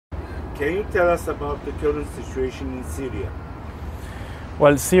Can you tell us about the current situation in Syria?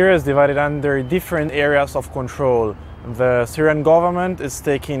 Well, Syria is divided under different areas of control. The Syrian government is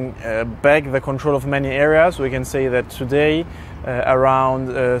taking back the control of many areas. We can say that today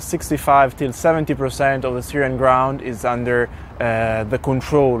around 65 till 70% of the Syrian ground is under the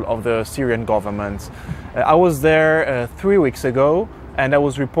control of the Syrian government. I was there 3 weeks ago, and I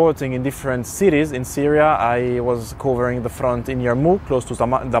was reporting in different cities in Syria. I was covering the front in Yarmuk, close to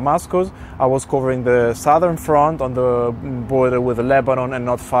Damascus. I was covering the southern front on the border with Lebanon and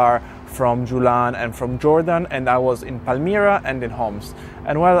not far from Julan and from Jordan, and I was in Palmyra and in Homs.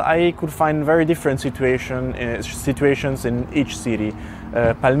 And well, I could find very different situations in each city.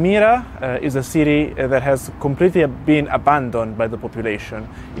 Palmira is a city that has completely been abandoned by the population.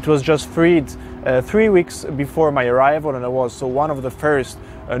 It was just freed 3 weeks before my arrival, and I was so one of the first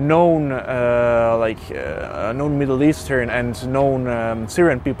known Middle Eastern and known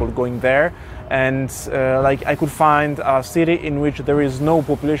Syrian people going there. And I could find a city in which there is no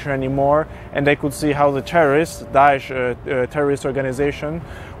population anymore, and I could see how the terrorists, DAESH terrorist organization,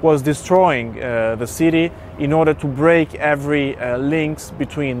 was destroying the city in order to break every links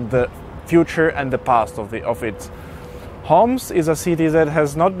between the future and the past of it. Homs is a city that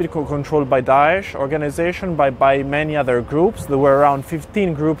has not been controlled by DAESH organization, but by many other groups. There were around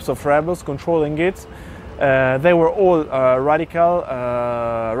 15 groups of rebels controlling it. They were all radical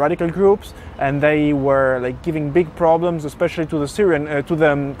groups, and they were giving big problems, especially to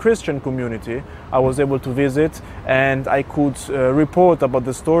the Christian community. I was able to visit, and I could report about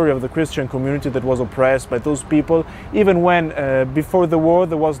the story of the Christian community that was oppressed by those people, even when before the war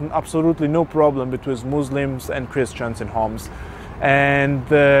there was absolutely no problem between Muslims and Christians in Homs. And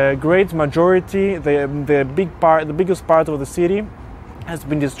the great majority, the biggest part of the city has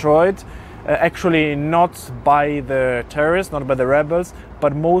been destroyed. Actually not by the terrorists, not by the rebels,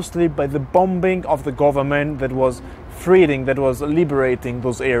 but mostly by the bombing of the government that was liberating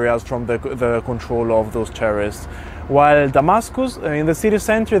those areas from the control of those terrorists. While Damascus, in the city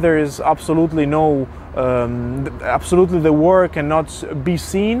center, there is absolutely the war cannot be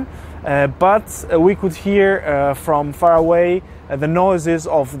seen, but we could hear from far away the noises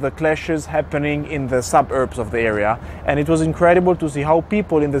of the clashes happening in the suburbs of the area. And it was incredible to see how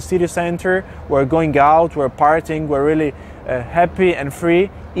people in the city center were going out, were partying, were really happy and free,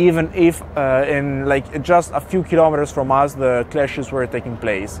 even if in just a few kilometers from us the clashes were taking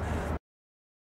place.